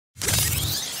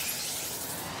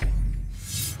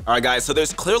All right, guys, so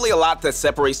there's clearly a lot that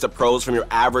separates the pros from your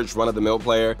average run-of-the-mill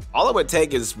player. All it would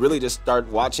take is really just start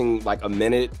watching like a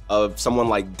minute of someone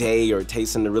like Day or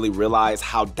Taysom to really realize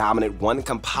how dominant one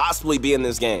can possibly be in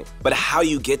this game. But how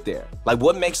you get there? Like,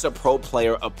 what makes a pro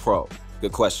player a pro?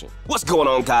 Good question. What's going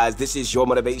on, guys? This is your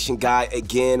motivation guy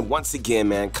again, once again,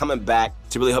 man, coming back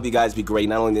to really help you guys be great,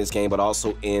 not only in this game, but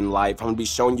also in life. I'm gonna be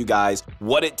showing you guys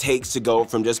what it takes to go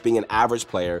from just being an average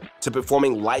player to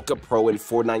performing like a pro in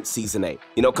Fortnite Season 8.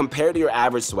 You know, compared to your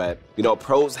average sweat, you know,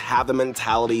 pros have the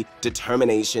mentality,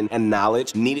 determination, and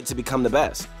knowledge needed to become the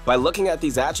best. By looking at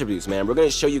these attributes, man, we're gonna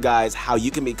show you guys how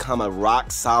you can become a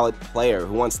rock-solid player.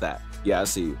 Who wants that? Yeah, I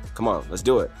see you. Come on, let's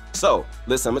do it. So,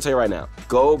 listen, I'm gonna tell you right now,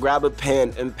 go grab a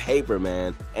pen and paper,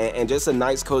 man, and just a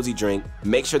nice cozy drink.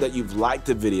 Make sure that you've liked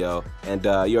the video, and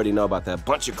you already know about that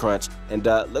bunch of crunch, and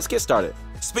let's get started.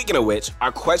 Speaking of which,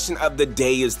 our question of the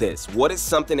day is this. What is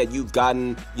something that you've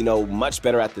gotten, you know, much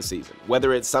better at this season?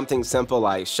 Whether it's something simple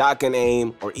like shotgun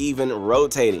aim or even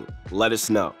rotating, let us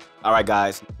know. All right,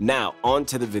 guys, now on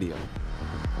to the video.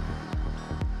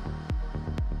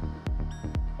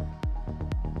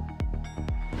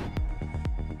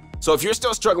 So if you're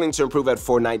still struggling to improve at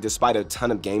Fortnite despite a ton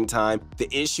of game time, the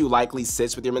issue likely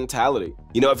sits with your mentality.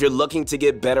 You know, if you're looking to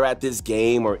get better at this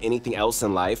game or anything else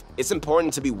in life, it's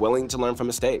important to be willing to learn from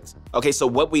mistakes. Okay, so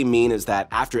what we mean is that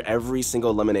after every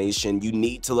single elimination, you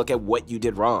need to look at what you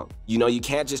did wrong. You know, you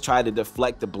can't just try to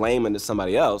deflect the blame into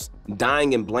somebody else.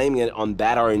 Dying and blaming it on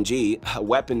bad RNG, a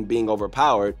weapon being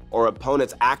overpowered, or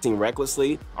opponents acting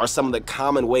recklessly are some of the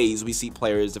common ways we see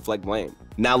players deflect blame.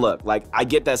 Now look, like, I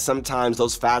get that sometimes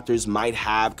those factors might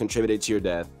have contributed to your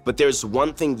death, but there's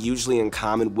one thing usually in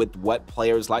common with what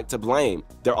players like to blame.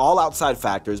 They're all outside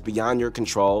factors beyond your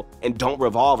control and don't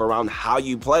revolve around how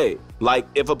you play. Like,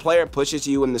 if a player pushes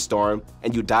you in the storm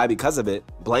and you die because of it,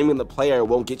 blaming the player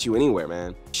won't get you anywhere,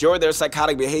 man. Sure, their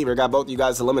psychotic behavior got both of you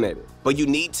guys eliminated, but you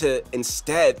need to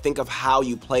instead think of how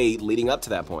you played leading up to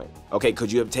that point. Okay,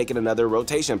 could you have taken another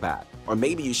rotation path? Or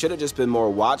maybe you should have just been more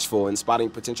watchful in spotting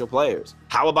potential players.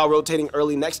 How about rotating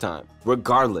early next time?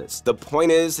 Regardless, the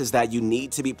point is that you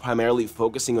need to be primarily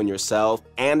focusing on yourself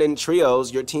and in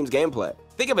trios, your team's gameplay.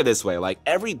 Think of it this way, like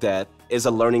every death is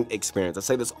a learning experience. I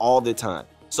say this all the time.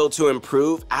 So to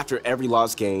improve after every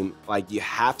lost game, like, you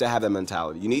have to have that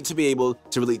mentality. You need to be able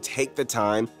to really take the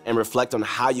time and reflect on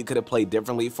how you could have played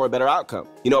differently for a better outcome.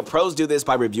 You know, pros do this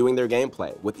by reviewing their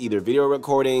gameplay with either video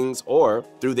recordings or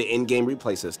through the in-game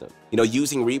replay system. You know,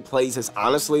 using replays is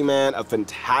honestly, man, a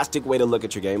fantastic way to look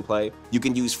at your gameplay. You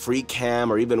can use free cam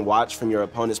or even watch from your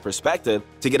opponent's perspective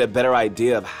to get a better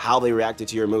idea of how they reacted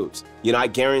to your moves. You know, I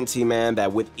guarantee, man,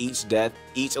 that with each death,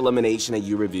 each elimination that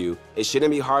you review, it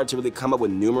shouldn't be hard to really come up with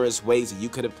numerous ways that you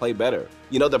could have played better.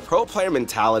 You know, the pro player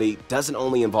mentality doesn't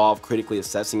only involve critically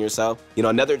assessing yourself. You know,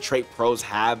 another trait pros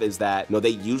have is that, you know, they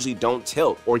usually don't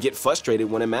tilt or get frustrated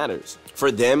when it matters.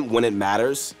 For them, when it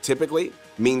matters, typically,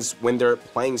 means when they're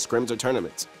playing scrims or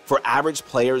tournaments. For average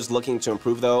players looking to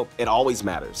improve, though, it always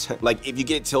matters. Like, if you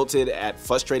get tilted at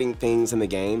frustrating things in the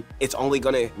game, it's only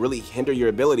gonna really hinder your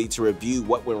ability to review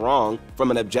what went wrong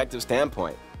from an objective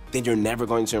standpoint. Then you're never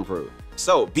going to improve.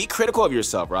 So be critical of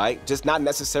yourself, right? Just not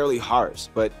necessarily harsh,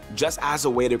 but just as a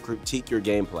way to critique your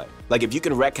gameplay. Like, if you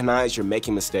can recognize you're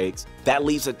making mistakes, that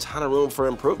leaves a ton of room for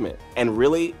improvement. And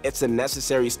really, it's a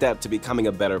necessary step to becoming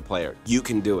a better player. You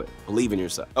can do it. Believe in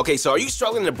yourself. Okay, so are you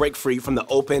struggling to break free from the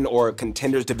open or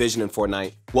contenders division in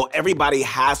Fortnite? Well, everybody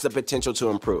has the potential to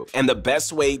improve. And the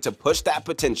best way to push that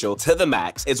potential to the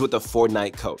max is with a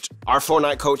Fortnite coach. Our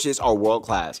Fortnite coaches are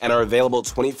world-class and are available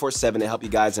 24/7 to help you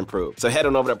guys improve. So head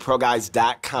on over to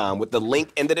ProGuys.com with the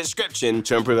link in the description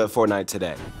to improve at Fortnite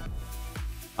today.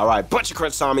 All right, bunch of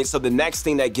crunch on me. So the next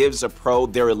thing that gives a pro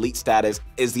their elite status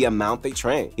is the amount they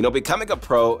train. You know, becoming a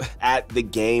pro at the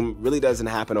game really doesn't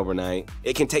happen overnight.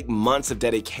 It can take months of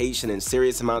dedication and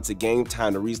serious amounts of game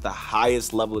time to reach the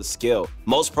highest level of skill.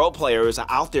 Most pro players are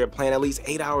out there playing at least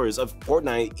 8 hours of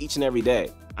Fortnite each and every day.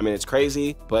 I mean, it's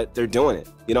crazy, but they're doing it.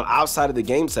 You know, outside of the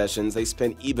game sessions, they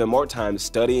spend even more time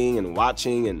studying and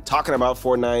watching and talking about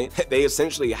Fortnite. They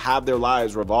essentially have their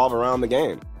lives revolve around the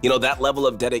game. You know, that level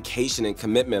of dedication and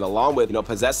commitment, along with, you know,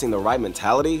 possessing the right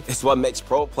mentality, is what makes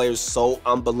pro players so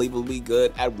unbelievably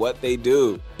good at what they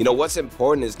do. You know, what's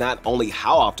important is not only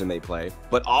how often they play,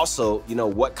 but also, you know,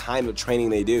 what kind of training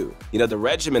they do. You know, the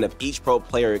regimen of each pro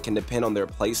player can depend on their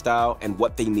play style and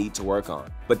what they need to work on.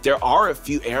 But there are a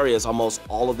few areas almost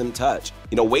all all of them touch.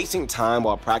 Wasting time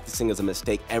while practicing is a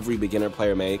mistake every beginner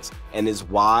player makes, and is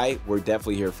why we're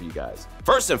definitely here for you guys.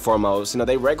 First and foremost,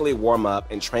 they regularly warm up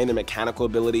and train their mechanical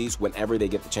abilities whenever they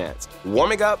get the chance.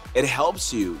 Warming up, it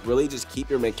helps you really just keep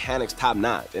your mechanics top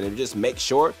notch, and it just makes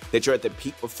sure that you're at the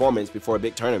peak performance before a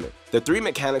big tournament. The 3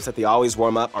 mechanics that they always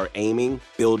warm up are aiming,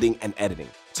 building, and editing.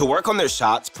 To work on their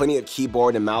shots, plenty of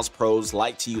keyboard and mouse pros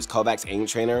like to use Kovacs Aim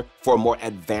Trainer for a more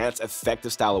advanced,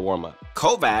 effective style of warm-up.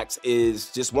 Kovacs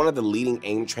is just one of the leading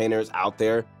aim trainers out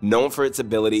there, known for its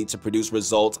ability to produce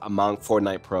results among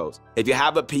Fortnite pros. If you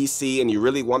have a PC and you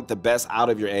really want the best out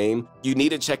of your aim, you need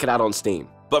to check it out on Steam.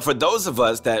 But for those of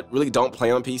us that really don't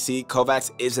play on PC,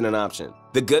 Kovacs isn't an option.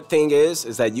 The good thing is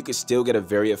that you can still get a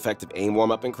very effective aim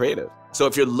warm-up in creative. So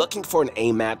if you're looking for an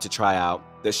aim map to try out,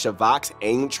 the Kovacs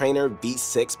Aim Trainer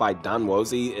V6 by Don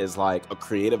Wozy is like a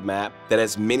creative map that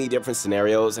has many different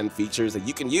scenarios and features that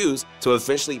you can use to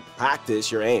eventually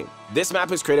practice your aim. This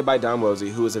map is created by Don Wozy,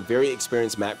 who is a very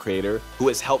experienced map creator who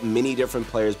has helped many different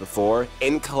players before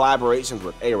in collaborations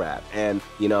with Arab, and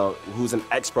who's an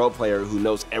ex-pro player who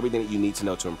knows everything that you need to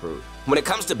know to improve. When it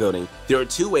comes to building, there are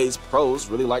 2 ways pros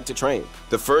really like to train.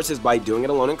 The first is by doing it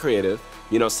alone in creative.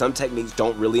 Some techniques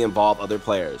don't really involve other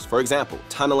players. For example,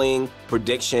 tunneling,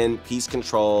 prediction, piece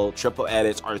control, triple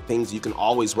edits are things you can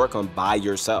always work on by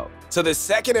yourself. So the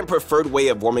second and preferred way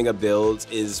of warming up builds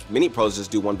is many pros just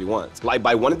do 1v1s. Like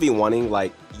by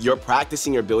 1v1ing, you're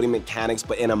practicing your building mechanics,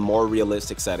 but in a more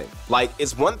realistic setting.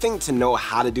 It's one thing to know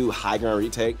how to do high ground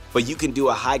retake, but you can do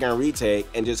a high ground retake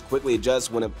and just quickly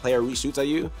adjust when a player reshoots at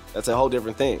you. That's a whole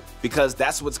different thing, because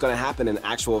that's what's going to happen in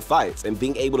actual fights, and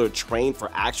being able to train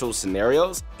for actual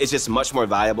scenarios is just much more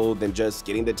valuable than just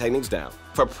getting the techniques down.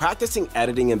 For practicing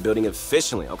editing and building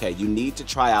efficiently, you need to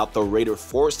try out the Raider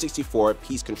 464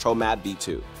 Piece Control Map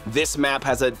V2. This map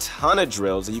has a ton of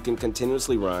drills that you can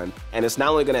continuously run, and it's not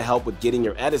only going to help with getting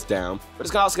your edits down, but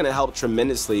it's also going to help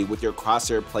tremendously with your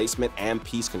crosshair placement and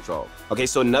piece control.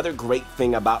 So another great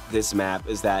thing about this map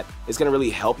is that it's going to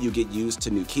really help you get used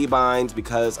to new keybinds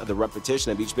because of the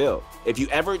repetition of each build. If you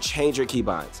ever change your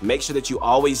keybinds, make sure that you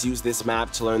always use this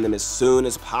map to learn them as soon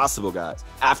as possible, guys.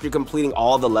 After completing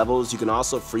all the levels, you can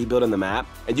also free build in the map,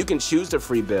 and you can choose the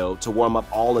free build to warm up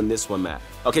all in this one map.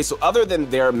 So other than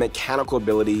their mechanical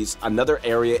abilities, another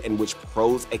area in which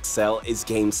pros excel is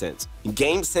game sense.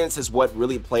 Game sense is what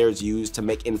really players use to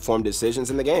make informed decisions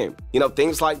in the game.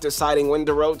 Things like deciding when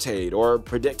to rotate, or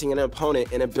predicting an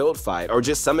opponent in a build fight, or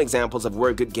just some examples of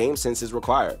where good game sense is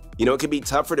required. It can be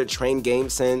tougher to train game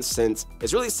sense since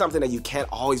it's really something that you can't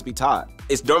always be taught.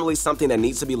 It's normally something that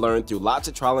needs to be learned through lots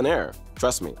of trial and error.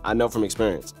 Trust me, I know from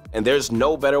experience. And there's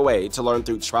no better way to learn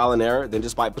through trial and error than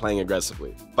just by playing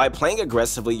aggressively. By playing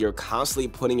aggressively, you're constantly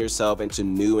putting yourself into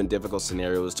new and difficult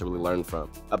scenarios to really learn from.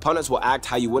 Opponents will act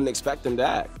how you wouldn't expect them to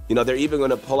act. They're even going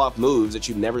to pull off moves that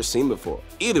you've never seen before.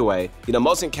 Either way,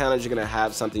 most encounters you're going to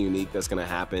have something unique that's going to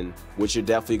happen, which you're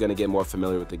definitely going to get more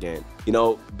familiar with the game.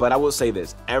 But I will say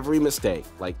this, every mistake,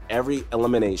 every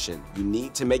elimination, you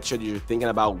need to make sure that you're thinking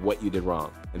about what you did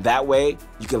wrong. And that way,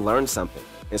 you can learn something.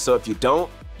 And so if you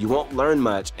don't, you won't learn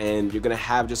much, and you're going to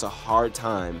have just a hard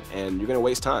time, and you're going to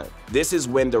waste time. This is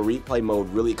when the replay mode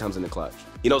really comes into clutch.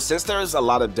 Since there's a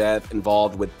lot of death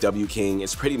involved with W King,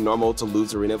 it's pretty normal to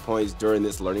lose arena points during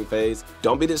this learning phase.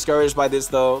 Don't be discouraged by this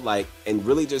though, and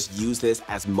really just use this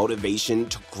as motivation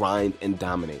to grind and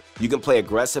dominate. You can play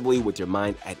aggressively with your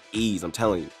mind at ease, I'm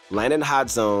telling you. Land in hot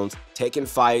zones, take in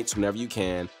fights whenever you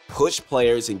can, push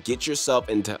players, and get yourself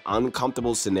into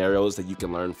uncomfortable scenarios that you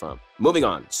can learn from. Moving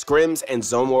on, scrims and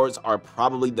zone wars are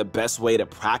probably the best way to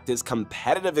practice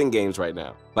competitive in games right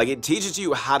now. It teaches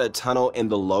you how to tunnel in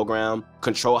the low ground,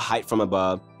 control height from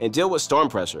above, and deal with storm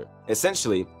pressure.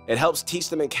 Essentially, it helps teach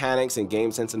the mechanics and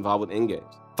game sense involved with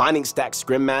in-games. Finding stacked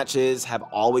scrim matches have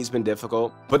always been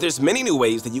difficult, but there's many new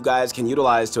ways that you guys can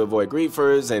utilize to avoid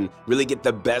griefers and really get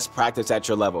the best practice at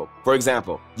your level. For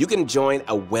example, you can join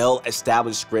a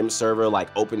well-established scrim server like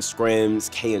Open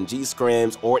Scrims, K&G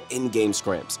Scrims, or in-game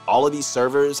scrims. All of these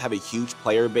servers have a huge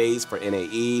player base for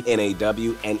NAE,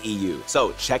 NAW, and EU,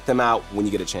 so check them out when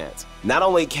you get a chance. Not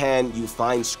only can you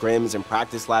find scrims and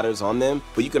practice ladders on them,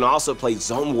 but you can also play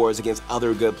zone wars against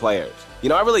other good players.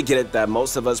 I really get it that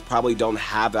most of us probably don't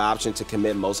have the option to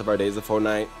commit most of our days to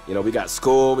Fortnite. We got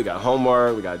school, we got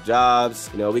homework, we got jobs,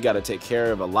 we got to take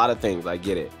care of a lot of things, I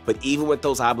get it. But even with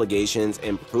those obligations,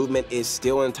 improvement is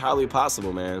still entirely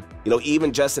possible, man.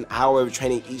 Even just an hour of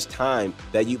training each time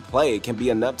that you play can be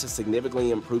enough to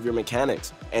significantly improve your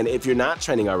mechanics. And if you're not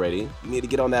training already, you need to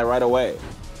get on that right away.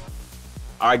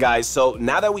 Alright guys, so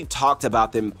now that we've talked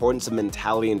about the importance of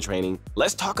mentality and training,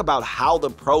 let's talk about how the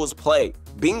pros play.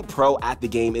 being pro at the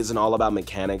game isn't all about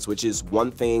mechanics, which is one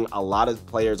thing a lot of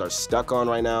players are stuck on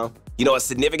right now. You know, a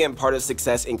significant part of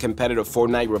success in competitive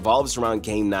Fortnite revolves around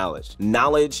game knowledge.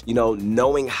 Knowledge,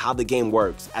 knowing how the game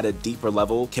works at a deeper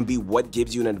level can be what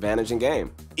gives you an advantage in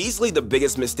game. Easily the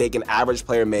biggest mistake an average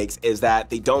player makes is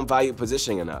that they don't value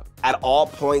positioning enough. At all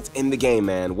points in the game,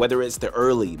 man, whether it's the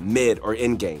early, mid, or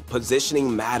end game,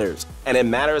 positioning matters. And it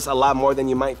matters a lot more than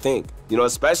you might think.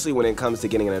 Especially when it comes to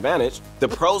getting an advantage. The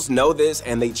pros know this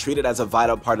and they treat it as a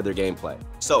vital part of their gameplay.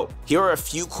 So here are a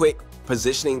few quick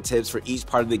positioning tips for each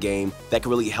part of the game that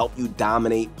can really help you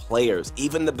dominate players,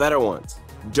 even the better ones.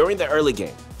 During the early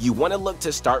game, you want to look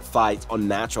to start fights on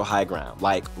natural high ground,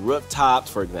 like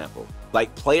rooftops, for example.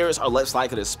 Like, players are less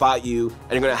likely to spot you,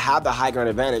 and you're going to have the high ground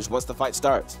advantage once the fight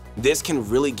starts. This can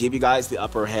really give you guys the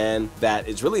upper hand that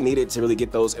is really needed to really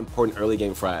get those important early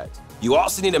game frags. You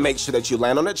also need to make sure that you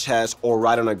land on a chest or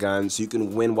right on a gun so you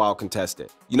can win while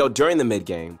contested. During the mid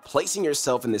game, placing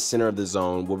yourself in the center of the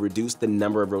zone will reduce the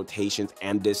number of rotations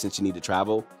and distance you need to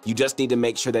travel. You just need to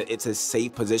make sure that it's a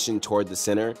safe position toward the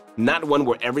center, not one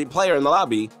where every player in the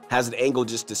lobby has an angle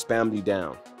just to spam you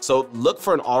down. So look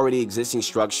for an already existing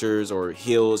structures or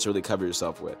hills to really cover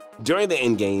yourself with. During the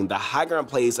end game, the high ground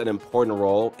plays an important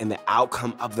role in the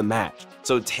outcome of the match.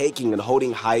 So taking and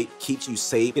holding height keeps you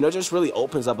safe, just really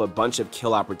opens up a bunch of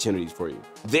kill opportunities for you.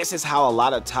 This is how a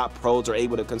lot of top pros are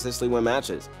able to consistently win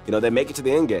matches. They make it to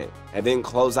the end game and then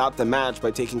close out the match by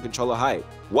taking control of height.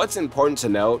 What's important to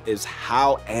note is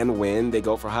how and when they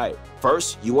go for height.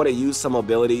 First, you want to use some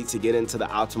mobility to get into the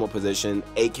optimal position,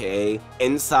 aka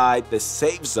inside the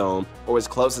safe zone or as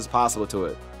close as possible to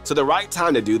it. So the right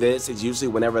time to do this is usually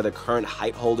whenever the current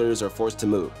height holders are forced to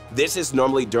move. This is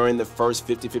normally during the first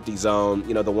 50-50 zone,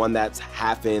 the one that's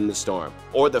half in the storm,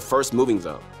 or the first moving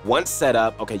zone. Once set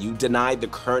up, you deny the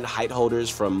current height holders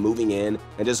from moving in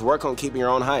and just work on keeping your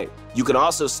own height. You can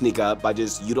also sneak up by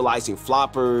just utilizing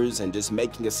floppers and just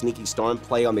making a sneaky storm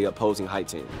play on the opposing height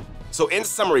team. So in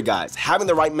summary, guys, having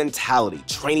the right mentality,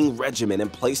 training regimen, and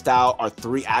playstyle are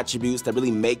 3 attributes that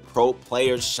really make pro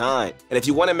players shine. And if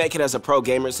you want to make it as a pro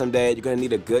gamer someday, you're going to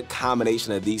need a good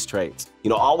combination of these traits.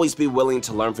 Always be willing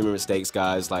to learn from your mistakes,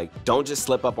 guys. Like, don't just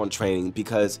slip up on training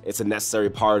because it's a necessary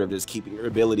part of just keeping your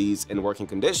abilities in working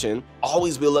condition.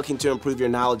 Always be looking to improve your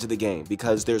knowledge of the game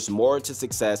because there's more to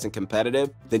success in competitive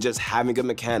than just having good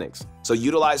mechanics. So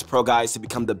utilize pro guys to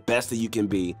become the best that you can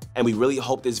be. And we really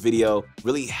hope this video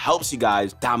really helps you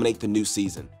guys dominate the new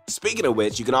season. Speaking of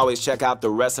which, you can always check out the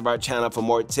rest of our channel for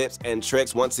more tips and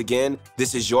tricks. Once again,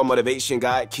 this is your motivation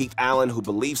guy, Keith Allen, who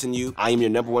believes in you. I am your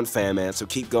 #1 fan, man, so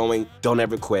keep going. Don't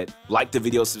ever quit. Like the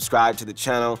video, subscribe to the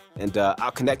channel, and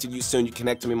I'll connect with you soon. You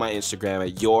connect with me on my Instagram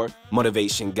at Your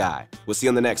Motivation Guy. We'll see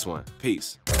you on the next one.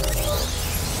 Peace.